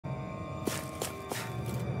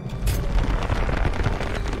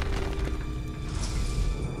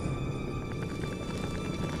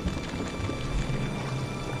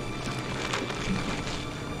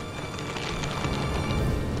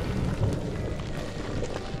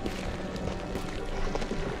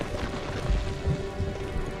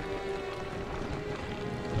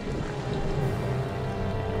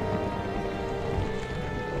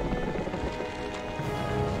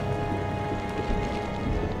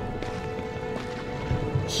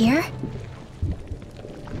here?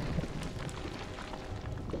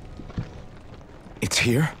 It's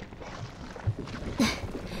here?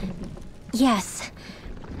 Yes.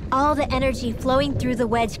 All the energy flowing through the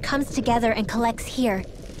wedge comes together and collects here.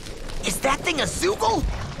 Is that thing a Zoogle?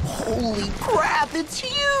 Holy crap, it's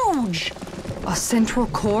huge! A central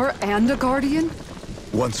core and a guardian?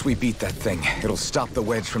 Once we beat that thing, it'll stop the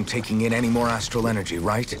wedge from taking in any more astral energy,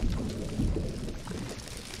 right?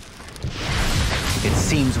 It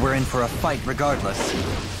seems we're in for a fight regardless.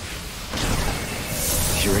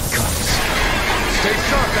 Here it comes. Stay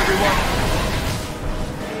sharp, everyone!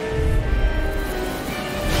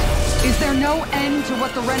 Is there no end to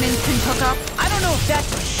what the Renans can cook up? I don't know if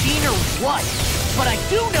that's machine or what, but I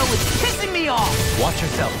do know it's pissing me off! Watch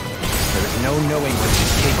yourself. There is no knowing what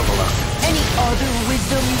she's capable of. Any other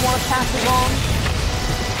wisdom you want to pass along?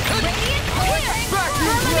 Vacuum blade!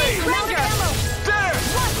 There!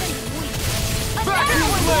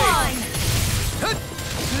 Vacuum blade!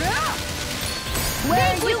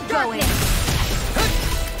 Where are you going?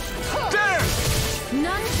 There!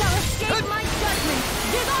 None shall escape my judgment!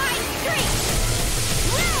 Divine strength!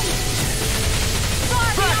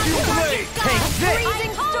 Vacuum blade! Take this!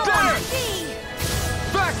 Freezing storm! There!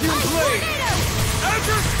 Vacuum blade!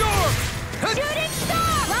 Enter storm! Shooting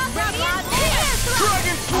star!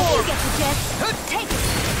 Dragon You sword! get the gist. Take it!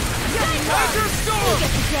 Enter storm! You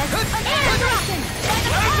get the gist. Air aggression!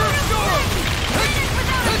 Enter storm!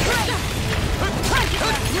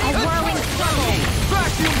 A whirling struggle!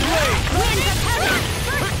 Vacuum blade! Winds of heaven!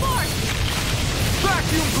 First force!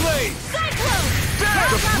 Vacuum blade! Cyclone! There!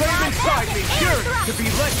 The flame inside me yearns to be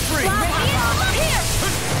let free! Here!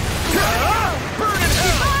 Burn in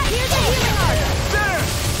hell! Here's the healing art! There!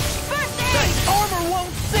 First That aid! armor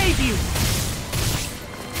won't save you!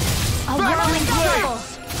 A whirling struggle!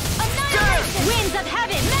 There! Winds of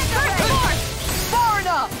heaven! First force! Far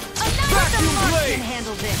enough! Vacuum blade! Can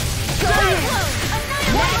handle this! There!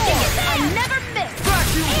 I never miss!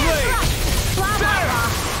 Vacuum blade! Blah, blah, There!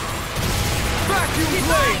 blah. Vacuum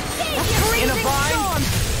blade! In a bind?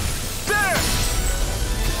 There!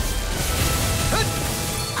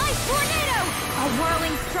 Ice tornado! A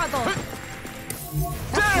whirling struggle!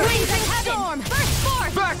 There! Winds of heaven! First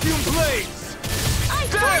force! Vacuum blades!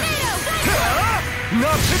 Ice There! tornado!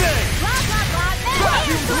 Not today! Blah, blah, blah.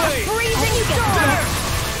 Vacuum blade! Freezing storm! There!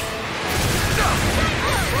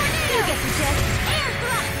 You get the gist. Air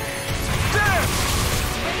thrust! There!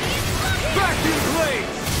 Vacuum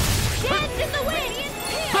blades! Gist in the wind!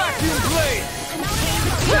 Vacuum blades!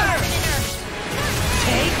 There!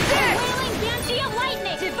 Take this! Wailing Banshee of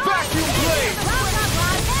lightning! Vacuum blade! Blah, blah,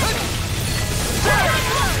 blah. There!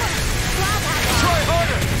 Blah, blah, blah. Try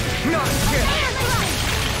harder! Not yet! Air thrust!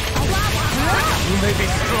 Blah, blah, blah. You may be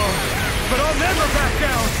strong, but I'll never back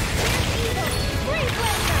down! Freeze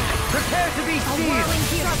laser! Prepare to be A seized! whirling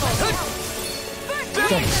struggle!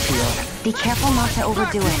 Thanks, Fiona. Be careful not to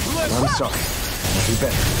overdo it. I'm sorry. I'll do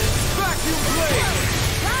better. Vacuum blade!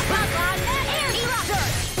 Blah, blah, blah. Air thrust!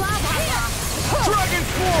 Blah, blah, blah. Dragon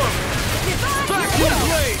swarm! Vacuum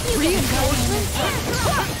blade! Reinforcements? Air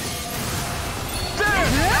thrust! There!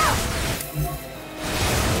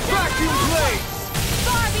 Vacuum blade!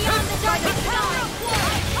 Far beyond the darkest time!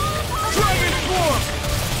 Dragon swarm!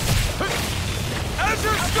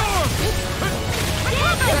 Enter storm!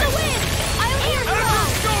 Dance in the wind! I'll hear Enter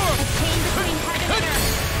you! storm! A chain between heaven and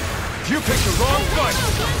earth! You picked the wrong fight!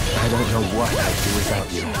 I don't know what I'd do without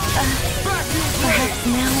you. Vacuum blade! Perhaps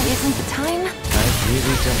now isn't the time? I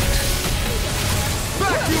really don't.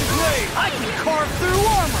 Vacuum blade! I can carve through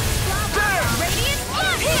armor! There! Radiant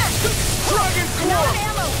blast! Here! Dragon Another swarm!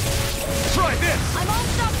 ammo! Try this! I'm all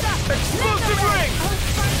stopped up! Explosive ring!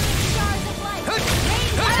 Stars of light!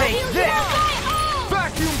 Take this!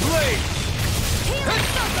 Vacuum blade!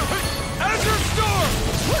 Enter storm!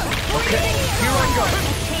 Okay, here I go.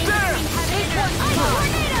 There!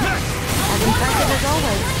 Next! As impressive as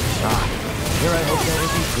always. Here I hope that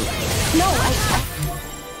was improved. No,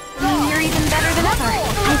 you're even better than ever.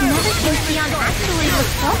 I've never seen Theon actually look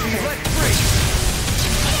softer. Let free!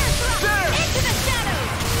 There! Into the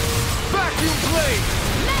shadows! Vacuum blade!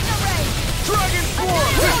 Mega ray! Dragon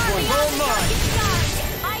swarm! This one's all mine!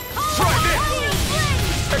 I call Try on this! you, flame!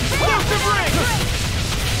 Explosive ring!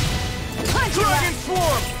 Dragon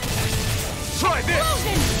swarm! Try this!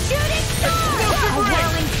 Explosion! Shooting star! Explosive A ring!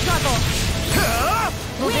 whirling struggle! Huh?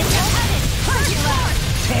 Wind of heaven! First force!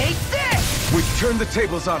 Take this! We've turned the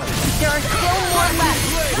tables on him. There are still more left.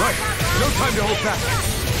 Right. No time to hold back.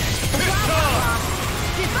 It's time!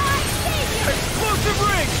 Divine savior! Explosive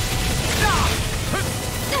ring!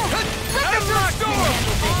 Enter storm!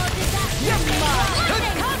 All disaster!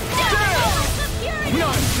 There!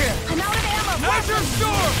 Not Azure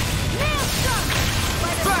Storm! Maelstrom!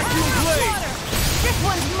 Vacuum Blade! This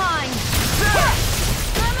one's mine!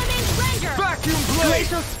 Firmament Render! Vacuum Blade!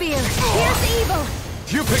 Glacial Spear! Here's evil!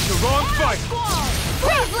 You picked the wrong fight! Squall!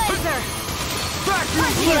 Freeze Laser! Vacuum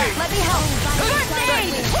Here, Blade! let me help! First aid!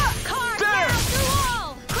 Carve There! down through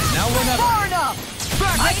all! Now whenever! Far enough!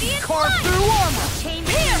 Vacuum! Carve through armor! Chain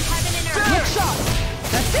Here! Heaven and earth. Quick shot!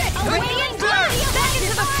 That's it! Radiant Back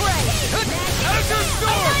into the fray! Azure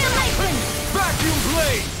Storm! Annihilation! Vacuum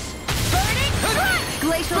Blade! Burning Strike!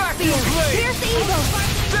 Glacial Vacuum Spear! Blade! Pierce evil!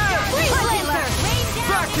 There! Freeze Laser!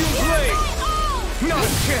 Vacuum Blade! Not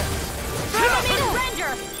a chance! Firmament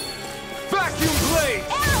Render! Vacuum Blade!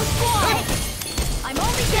 Arrow Squall! I'm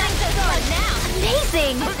only getting to blood now!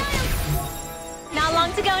 Amazing! Not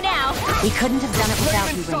long to go now. We couldn't have done it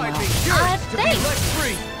without you, Inside me! Rinwell. Yours to be thanks. let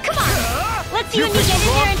free! Come on! Let's you and me picked get the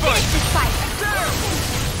in there wrong and finish this fight! There!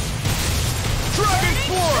 Dragon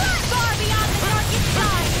Swarm! Far beyond the darkest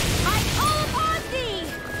sky, I call upon thee!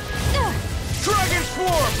 Dragon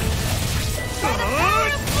Swarm!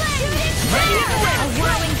 A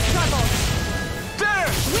whirling struggle!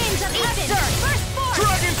 There! Winds of Easter! First force!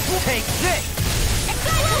 Dragon Swarm! Take this!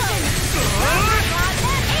 Explosion!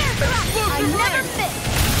 Air thrust! I never fit!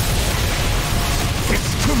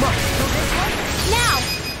 It's too much! Now!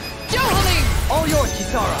 Johalim! All yours,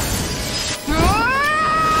 Kisara!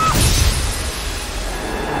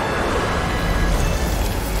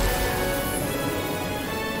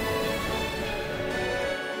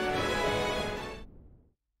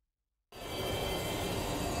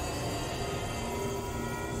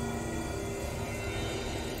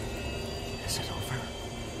 Is it over?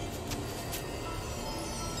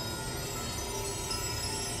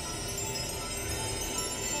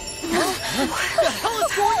 What the hell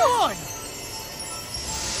is going on?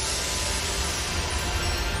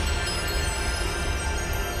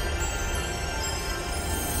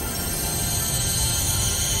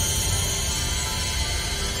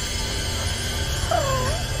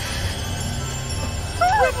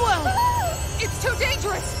 Rinwell! It's too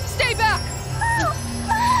dangerous! Stay back!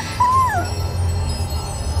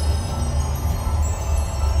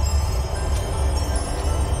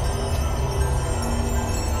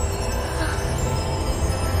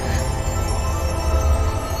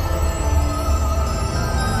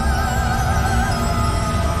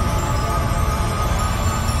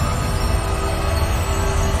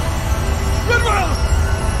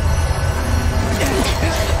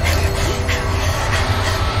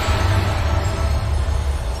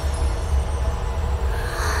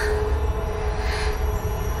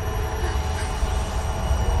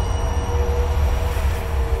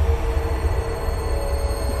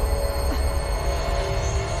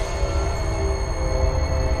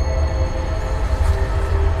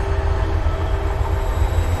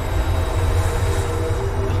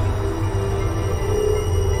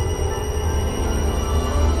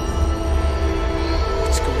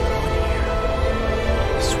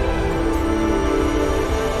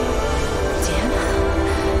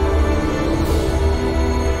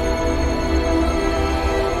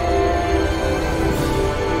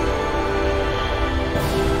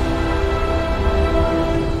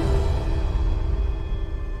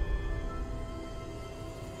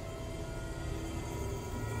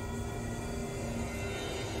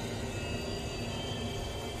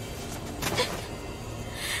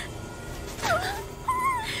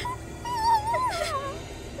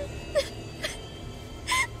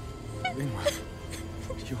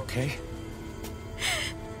 You okay?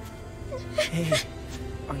 Hey,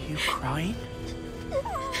 are you crying?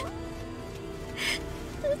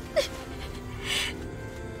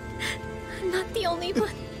 I'm not the only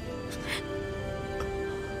one.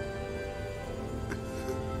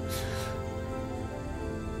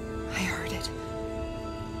 I heard it.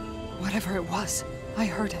 Whatever it was, I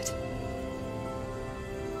heard it.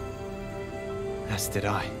 As did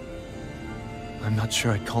I. I'm not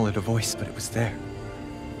sure I'd call it a voice, but it was there.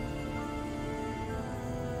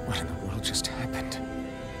 What in the world just happened?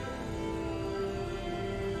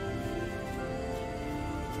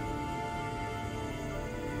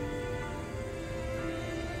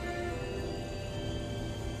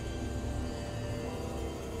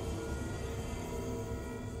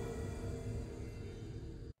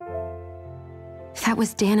 That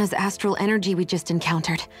was Dana's astral energy we just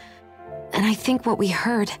encountered. And I think what we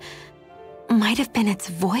heard might have been its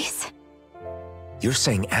voice? You're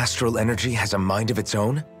saying astral energy has a mind of its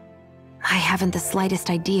own? I haven't the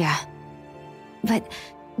slightest idea. But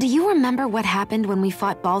do you remember what happened when we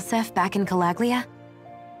fought Balsef back in Calaglia?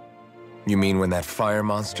 You mean when that fire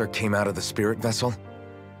monster came out of the spirit vessel?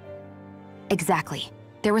 Exactly.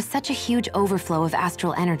 There was such a huge overflow of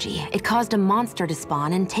astral energy, it caused a monster to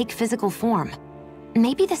spawn and take physical form.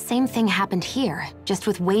 Maybe the same thing happened here, just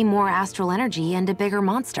with way more astral energy and a bigger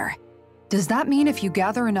monster. Does that mean if you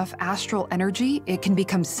gather enough astral energy, it can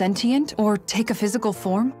become sentient or take a physical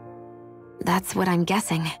form? That's what I'm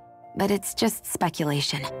guessing, but it's just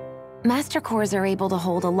speculation. Master cores are able to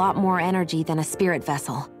hold a lot more energy than a spirit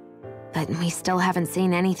vessel, but we still haven't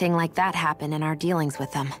seen anything like that happen in our dealings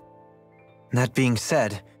with them. That being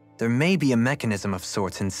said, there may be a mechanism of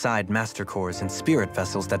sorts inside Master cores and spirit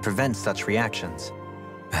vessels that prevents such reactions.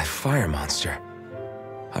 That fire monster.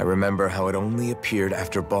 I remember how it only appeared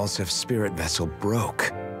after Balsef's spirit vessel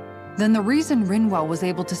broke. Then the reason Rinwell was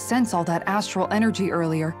able to sense all that astral energy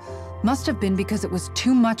earlier must have been because it was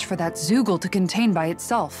too much for that Zoogle to contain by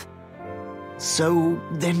itself. So,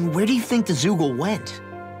 then where do you think the Zoogle went?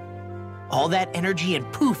 All that energy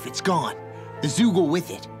and poof, it's gone. The Zoogle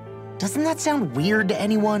with it. Doesn't that sound weird to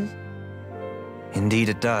anyone? Indeed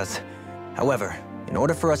it does. However, in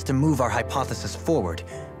order for us to move our hypothesis forward,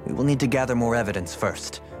 we will need to gather more evidence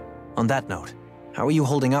first. On that note, how are you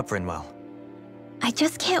holding up, Rinwell? I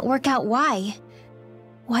just can't work out why.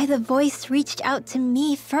 Why the voice reached out to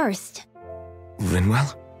me first.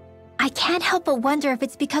 Rinwell? I can't help but wonder if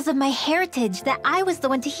it's because of my heritage that I was the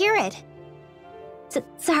one to hear it.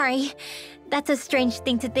 Sorry. That's a strange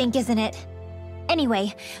thing to think, isn't it?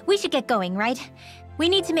 Anyway, we should get going, right? We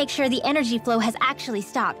need to make sure the energy flow has actually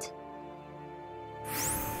stopped.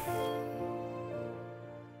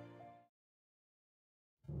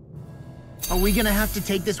 Are we gonna have to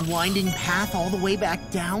take this winding path all the way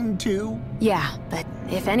back down, too? Yeah, but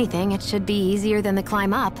if anything, it should be easier than the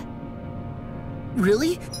climb up.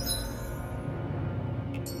 Really?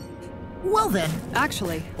 Well then.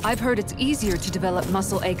 Actually, I've heard it's easier to develop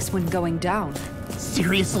muscle aches when going down.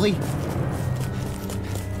 Seriously?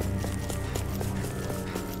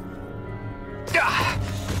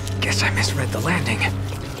 Guess I misread the landing.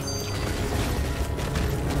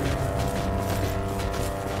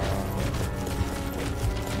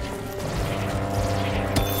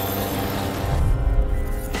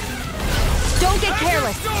 Don't get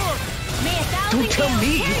careless! Don't tell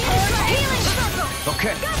me!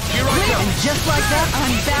 Okay, here I go! And just like that,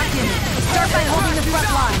 I'm back in it. Start by holding the front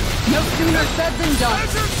line. No sooner said than done.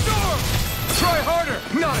 Desert Storm! Try harder!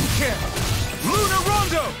 Not a chance! Lunar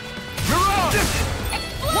Rondo! Mirage!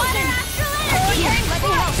 Water astral energy!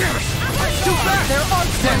 Damn it! Too fast! Their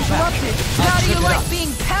arcs are interrupted. How do you like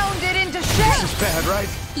being pounded into shape? This is bad, right?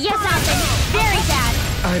 Yes, Alvin. Very bad.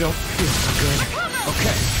 I don't feel so good.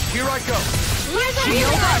 Okay, here I go! Here's a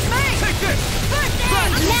Shield healer. Take this!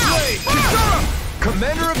 Now! Blade! Kisara!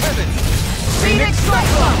 Commander of Heaven! Phoenix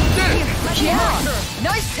Cyclone! Did it! Come on.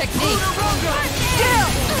 Nice technique. Lunar Rondo! Still,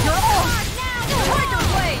 you're off. Tiger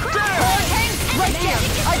Blade. Hurricane, right here.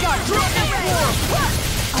 I got it.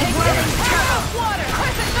 Take it. Water.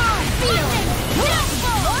 Crescent Moon.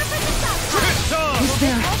 It's on! Is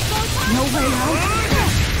there no way out?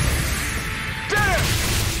 Get it!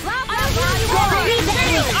 Leave the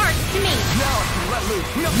enemy's arcs to me. Now I can let loose!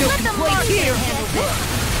 No complaint here.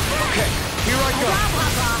 Okay, here I go!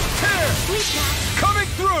 Tear! Coming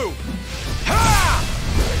through! Ha!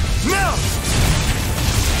 Now!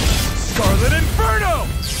 Scarlet Inferno!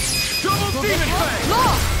 Double Demon Fang!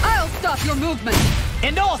 Law, I'll stop your movement.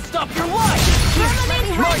 And I'll stop your life!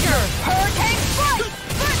 Firmament Riker! Hurricane Strike.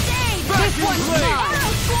 First aid! This one's Blade!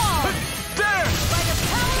 mine. There!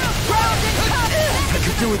 Ground and cup. I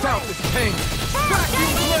could do without this pain!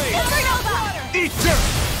 Vacuum Blade! Eat dirt!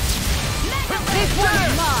 This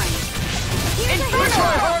one's mine.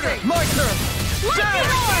 Try harder! My turn! There!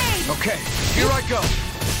 Okay, here I go!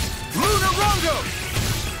 Lunar Rondo!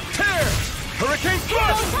 Tear! Hurricane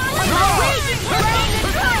Thrust!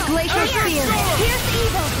 Glacier Spear. Here's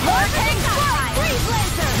evil! Hurricane Strike. Freeze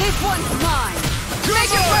laser! This one's mine.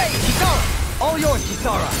 Make it rain. Kisara! All yours,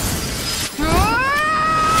 Kisara!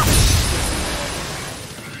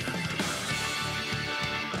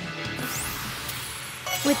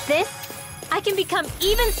 With this, I can become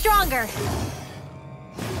even stronger!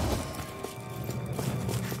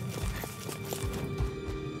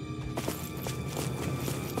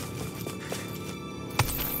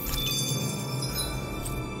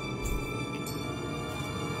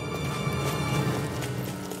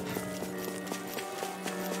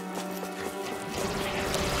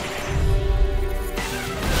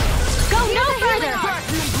 Go no further!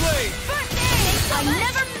 Vacuum Blade! I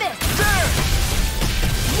never miss! There!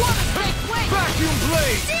 Water break! Wait! Vacuum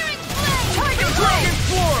Blade! Steering blade!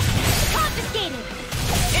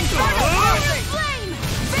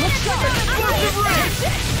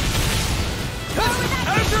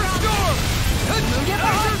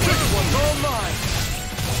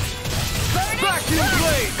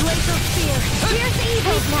 Elemental Spear! Here's the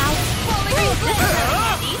evils now!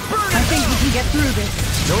 I think we can get through this.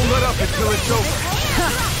 Don't let up until it's over.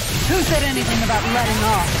 Who said anything about letting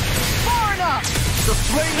off? Far enough! The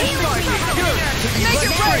flame inside is good to be Make let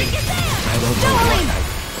it free. ready! I don't know Darling!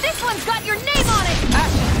 what This one's got your name on it!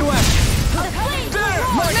 Ashes to ashes. The flames will There!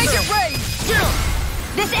 roar! Make it rain!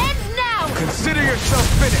 This ends now! Consider yourself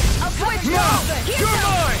finished. A switch Now! Here's You're the-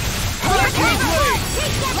 mine! Here Back in comes blade!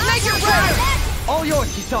 Make it rain! All yours,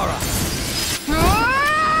 Kisara.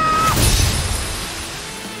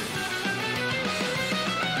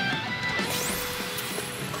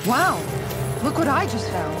 Wow, look what I just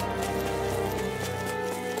found.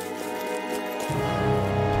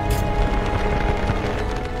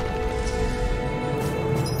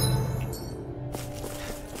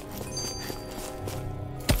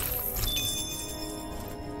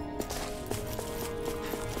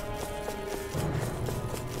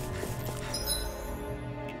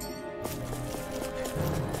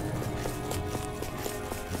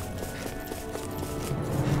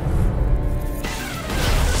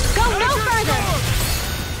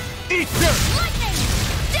 Eat dirt! Lightning!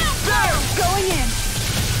 Down! Going in!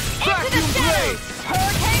 Vacuum blade!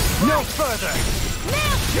 Hurricane! No further!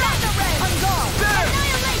 Nail Thunder Ray! On guard! There!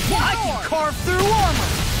 Annihilation! I can carve through armor!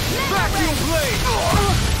 Vacuum blade!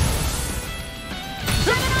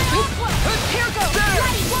 Here goes! There!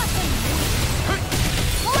 Ready, watching!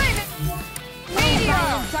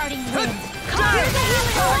 Meteor! Darting wind! Here's the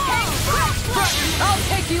healing hurricane! I'll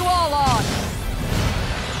take you all on.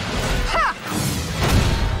 Ha!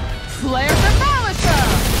 Flare the Malisher!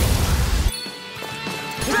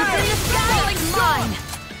 In the sky like mine!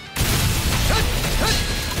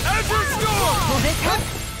 Azure Storm! Will this help?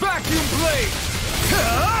 Vacuum blade!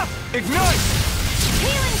 Ignite!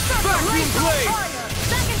 Healing circle! Vacuum blade!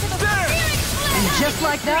 Back into the There! Phoenix Blade! And just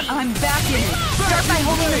like that, I'm back in it. Start by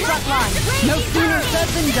holding the front line. No sooner said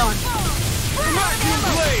than done. Vacuum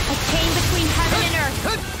blade! A chain between heaven and earth!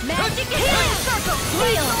 Magic healing circle!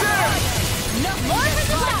 Heal! No more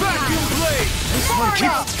resistance! Vacuum blade! This one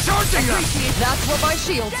keeps charging us! That's what my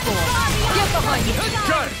shield's for. Get behind me.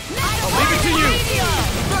 Got it! I'll leave it to you!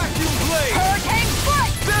 Vacuum blade! Hurricane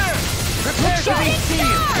strike! There! Prepare to be seen!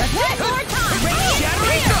 One more time!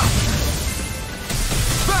 Shattering dust!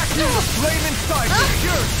 Vacuum the flame inside you!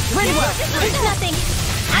 Yours! Pretty well. It's nothing.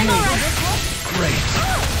 I'm alright. Great!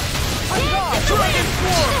 Dragon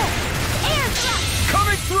Swarm! Air thrust!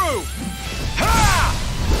 Coming through! Ha!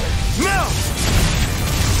 Now!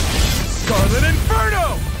 Scarlet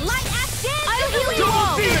Inferno! Light action! I'll heal you Double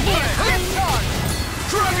all! demon blade!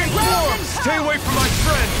 Dragon Swarm! Stay away from my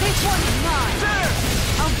friend! This one's mine! There!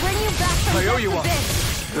 I'll bring you back from I owe you this one. abyss.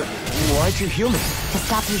 Why'd you heal me? To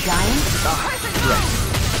stop you dying?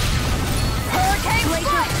 Hurricane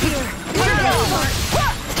strike! Here!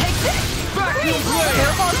 Take this. Vacuum blade!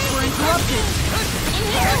 We're interrupted. In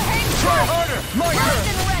here! Try harder! My turn!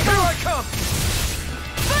 Here I come!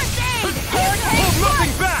 First aid! Hurricane Hold strike!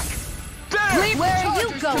 nothing back! There! Where are you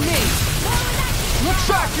going?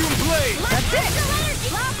 Vacuum blade! That's it.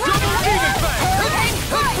 Double demon fang! Hurricane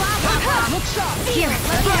strike! Look sharp. Here!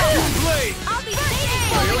 Vacuum blade! I'll be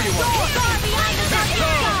saving I owe you one. Far behind us on the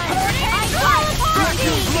side! I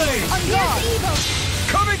Vacuum blade! Here's the evil!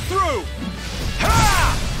 Coming through!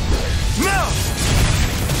 Ha! Now!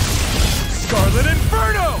 Scarlet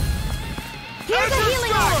Inferno! Here's a Azure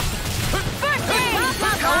healing Storm! arc! First aid!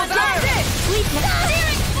 That's it! Sweetness!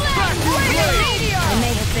 Searing flame! Vacuum blade! Meteor! I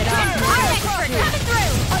made it sit Our on. expert coming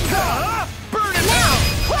through! Ha! Burn it now!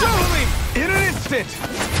 Totally! In an instant!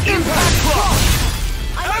 Impact block!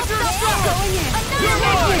 Azure Storm! You're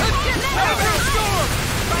mine! Azure Storm!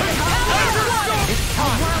 Azure Storm! It's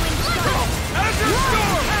time! Azure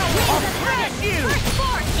Storm! I'll thread you!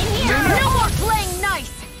 In here! No more playing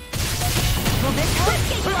nice! Will this help?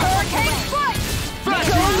 Hurricane strike!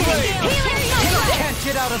 Vacuum blade! Healing circle! Can't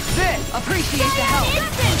get out of this. Appreciate the help.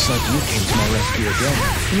 Looks like you came to my rescue again.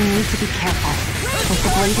 You need to be careful. With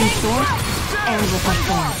the blazing sword, air will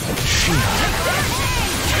perform.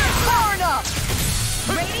 Far enough!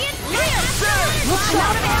 Radiant clear! I'm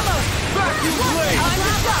out of ammo! Vacuum blade!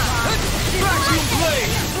 Vacuum blade!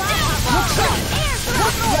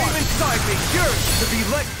 Flame inside me, yours to be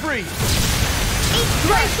let free!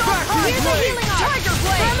 Here's a blade! healing arc! Tiger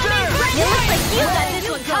blade! It looks like you got this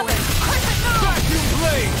one covered! Vacuum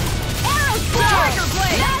blade! Arrow sword! Tiger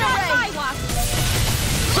blade!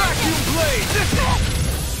 Vacuum blade!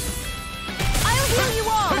 I'll heal you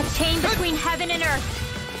all! A chain between heaven and earth!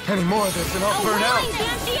 Any more of this and I'll burn out! I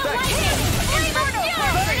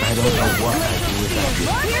don't know what I'd do without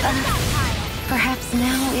you. Perhaps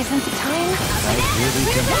now isn't the time? I really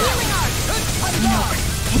don't. No.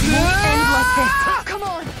 It won't end like this. Come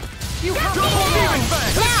on! You have to hold on!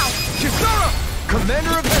 Now! Kisara!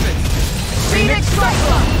 Commander of Heaven! Phoenix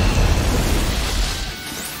Cyclone!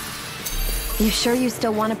 You sure you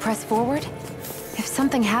still want to press forward? If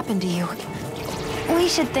something happened to you, we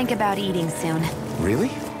should think about eating soon.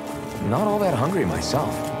 Really? Not all that hungry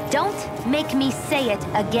myself. Don't make me say it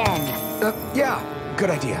again. Yeah, good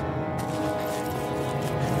idea.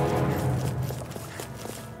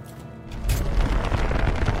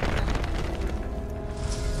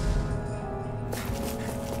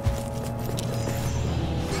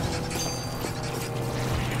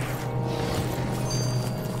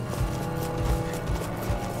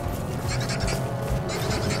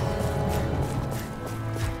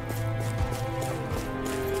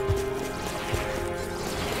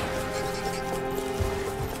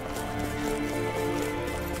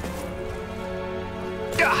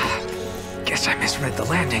 Guess I misread the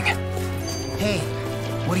landing. Hey,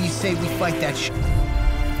 what do you say we fight that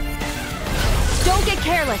Don't get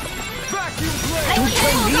careless! Vacuum I blade!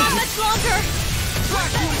 can't hold on much longer!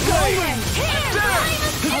 Vacuum Go blade! in! Here!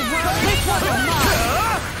 This one's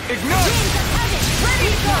mine! Ignite! Ready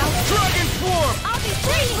to go! Dragon Swarm! I'll be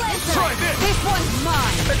freeless! Try this! This one's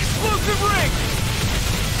mine! Explosive ring!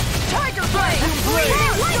 Tiger Blade! Blade!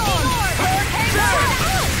 Hurricane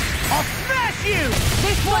Blade! I'll smash you!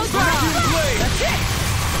 This one's Vacuum mine! blade! That's it!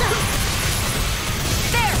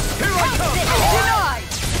 There! Here I come! Denied!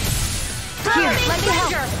 Here, let me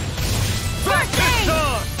help! First aid!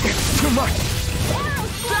 It's too much.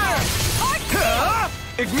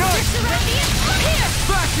 Ignite! Here!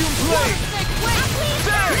 Vacuum blade!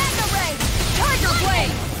 There! Mega Ray! Tiger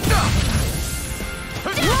Blade!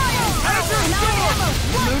 Azure Storm!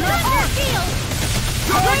 Lunar Arc!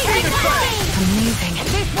 Hurricane Attack! Amazing.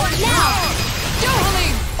 This one now!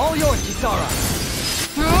 Dohalim! All yours, Kisara.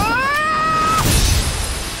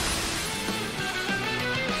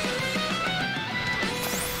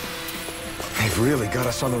 They've really got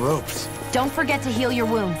us on the ropes. Don't forget to heal your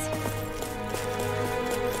wounds.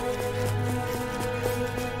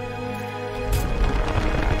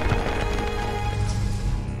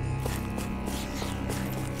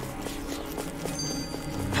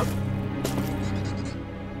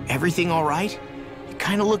 Everything all right? It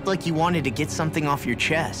kind of looked like you wanted to get something off your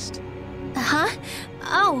chest. Huh?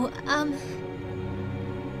 Oh,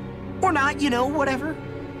 Or not, you know, whatever.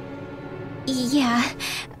 yeah.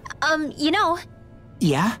 You know,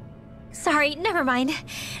 Yeah? sorry, never mind.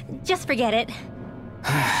 Just forget it.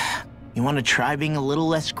 You want to try being a little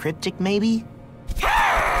less cryptic, maybe?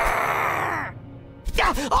 Yeah,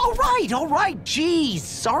 all right, jeez.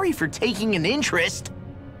 Sorry for taking an interest.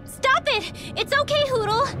 Stop it! It's okay,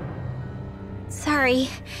 Hootle! Sorry.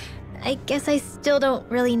 I guess I still don't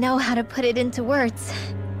really know how to put it into words.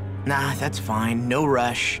 Nah, that's fine, no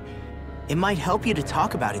rush. It might help you to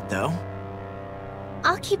talk about it, though.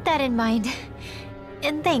 I'll keep that in mind.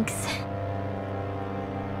 And thanks.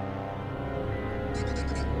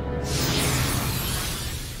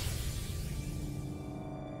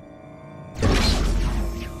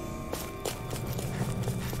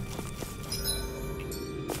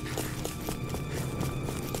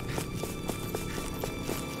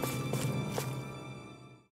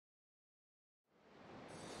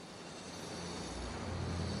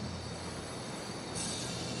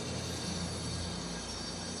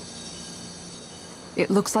 It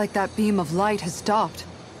looks like that beam of light has stopped.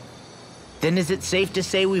 Then is it safe to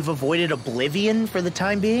say we've avoided oblivion for the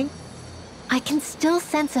time being? I can still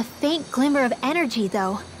sense a faint glimmer of energy,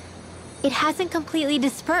 though. It hasn't completely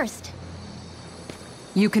dispersed.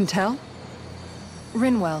 You can tell?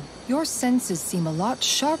 Rinwell, your senses seem a lot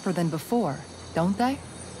sharper than before, don't they?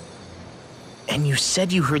 And you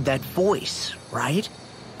said you heard that voice, right?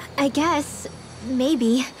 I guess.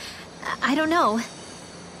 Maybe. I don't know.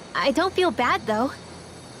 I don't feel bad, though.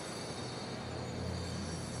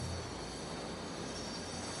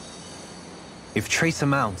 If trace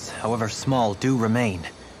amounts, however small, do remain,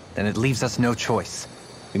 then it leaves us no choice.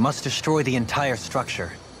 We must destroy the entire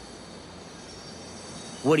structure.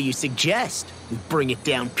 What do you suggest? We bring it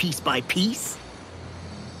down piece by piece?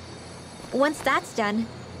 Once that's done,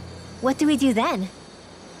 what do we do then?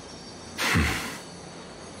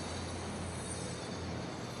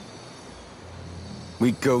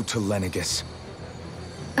 We go to Lenegus.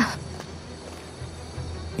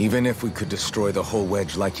 Even if we could destroy the whole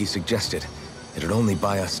wedge like he suggested, it'd only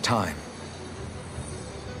buy us time.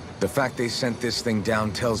 The fact they sent this thing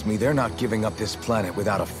down tells me they're not giving up this planet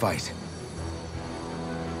without a fight.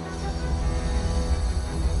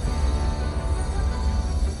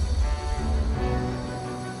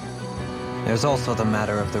 There's also the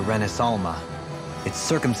matter of the Renis Alma. its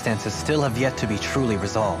circumstances still have yet to be truly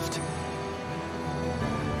resolved.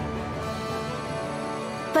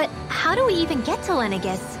 But how do we even get to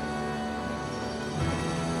Lenegis?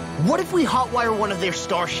 What if we hotwire one of their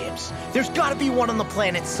starships? There's gotta be one on the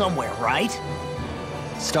planet somewhere, right?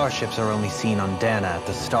 Starships are only seen on Dana at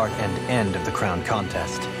the start and end of the Crown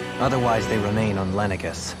Contest. Otherwise, they remain on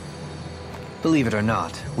Lenegis. Believe it or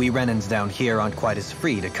not, we Renans down here aren't quite as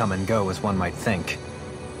free to come and go as one might think.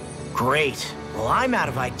 Great. Well, I'm out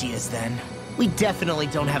of ideas then. We definitely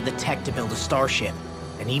don't have the tech to build a starship.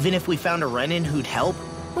 And even if we found a Renan who'd help,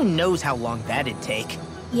 who knows how long that'd take.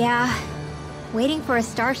 Yeah. Waiting for a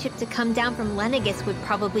starship to come down from Lenegis would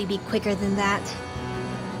probably be quicker than that.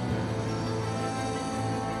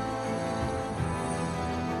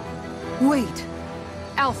 Wait.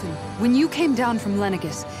 Alphen, when you came down from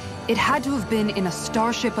Lenegis, it had to have been in a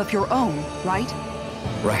starship of your own, right?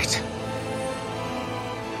 Right.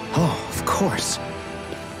 Oh, of course.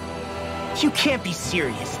 You can't be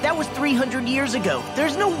serious. That was 300 years ago.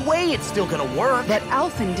 There's no way it's still gonna work. But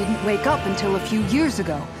Alphen didn't wake up until a few years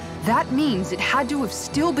ago. That means it had to have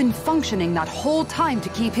still been functioning that whole time to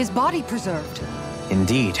keep his body preserved.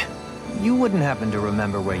 Indeed. You wouldn't happen to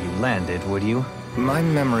remember where you landed, would you? My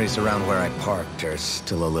memories around where I parked are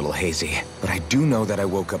still a little hazy, but I do know that I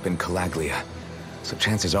woke up in Calaglia, so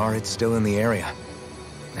chances are it's still in the area.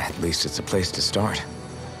 At least it's a place to start.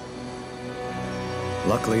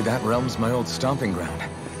 Luckily, that realm's my old stomping ground,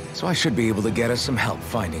 so I should be able to get us some help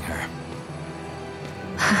finding her.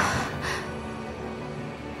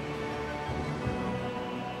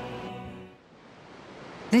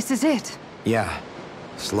 This is it. Yeah.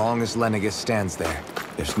 As long as Lenegis stands there,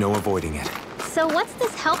 there's no avoiding it. So what's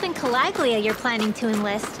this help in Calaglia you're planning to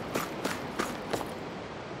enlist?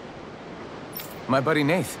 My buddy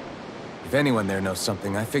Nath. If anyone there knows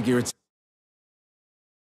something, I figure it's...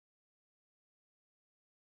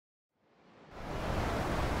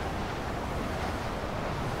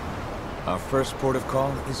 Our first port of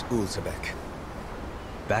call is Ulzebek.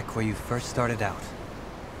 Back where you first started out.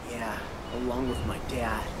 Yeah, along with my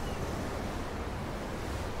dad.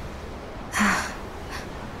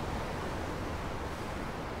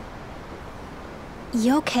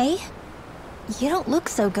 You okay? You don't look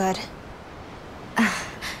so good.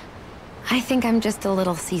 I think I'm just a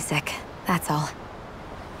little seasick, that's all.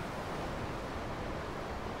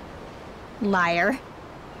 Liar.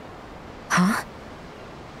 Huh?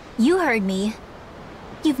 You heard me.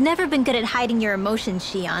 You've never been good at hiding your emotions,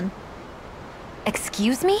 Shion.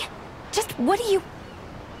 Excuse me? Just what do you...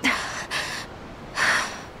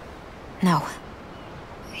 No.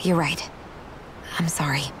 You're right. I'm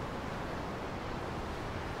sorry.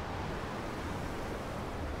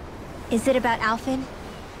 Is it about Alphen?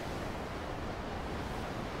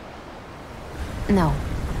 No.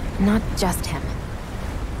 Not just him.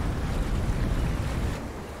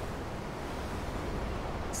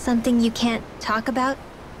 Something you can't talk about?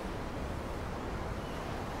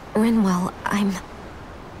 Rinwell,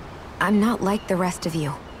 I'm not like the rest of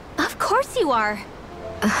you. Of course you are!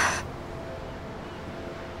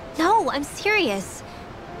 No, I'm serious.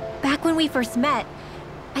 Back when we first met,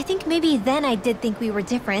 I think maybe then I did think we were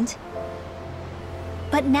different.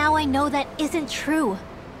 But now I know that isn't true.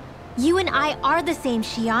 You and I are the same,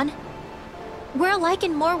 Shion. We're alike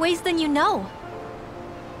in more ways than you know.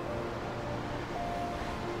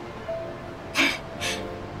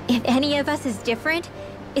 If any of us is different,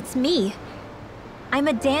 it's me. I'm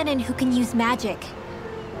a Danon who can use magic.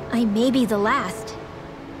 I may be the last.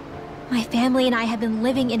 My family and I have been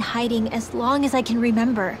living in hiding as long as I can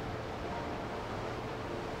remember.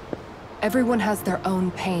 Everyone has their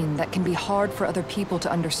own pain that can be hard for other people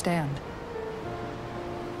to understand.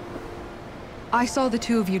 I saw the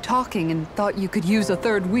two of you talking and thought you could use a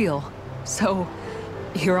third wheel. So,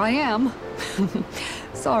 here I am.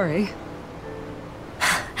 Sorry.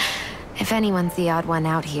 If anyone's the odd one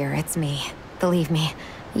out here, it's me. Believe me,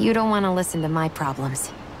 you don't want to listen to my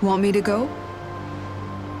problems. Want me to go?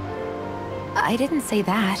 I didn't say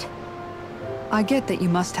that. I get that you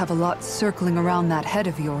must have a lot circling around that head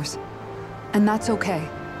of yours. And that's okay.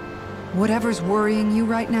 Whatever's worrying you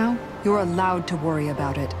right now, you're allowed to worry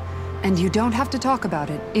about it. And you don't have to talk about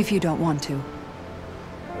it if you don't want to.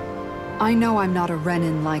 I know I'm not a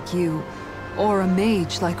Renan like you, or a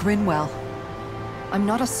mage like Rinwell. I'm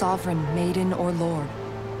not a sovereign, maiden, or lord.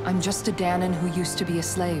 I'm just a Danon who used to be a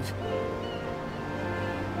slave.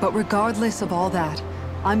 But regardless of all that,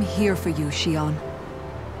 I'm here for you, Shion.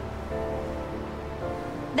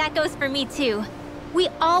 That goes for me too. We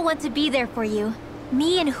all want to be there for you.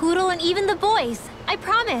 Me and Hootle and even the boys. I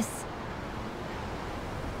promise.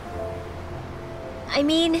 I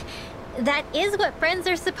mean, That is what friends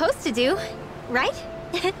are supposed to do, right?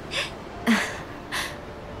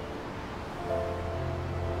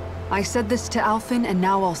 I said this to Alphen, and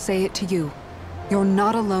now I'll say it to you. You're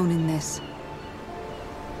not alone in this.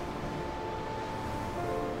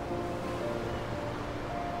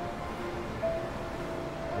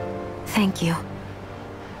 Thank you.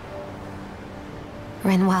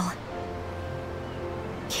 Rinwell.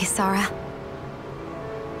 Kisara.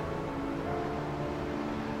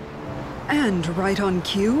 And right on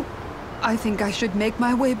cue, I think I should make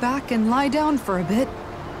my way back and lie down for a bit.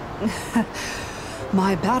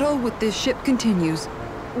 My battle with this ship continues.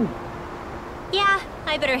 Yeah,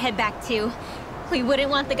 I better head back too. We wouldn't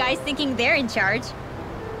want the guys thinking they're in charge.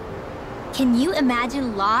 Can you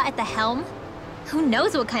imagine Law at the helm? Who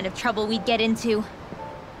knows what kind of trouble we'd get into?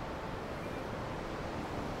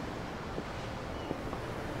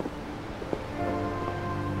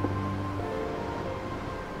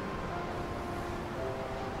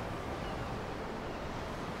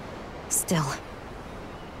 Still,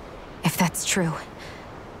 if that's true,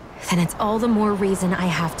 then it's all the more reason I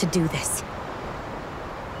have to do this.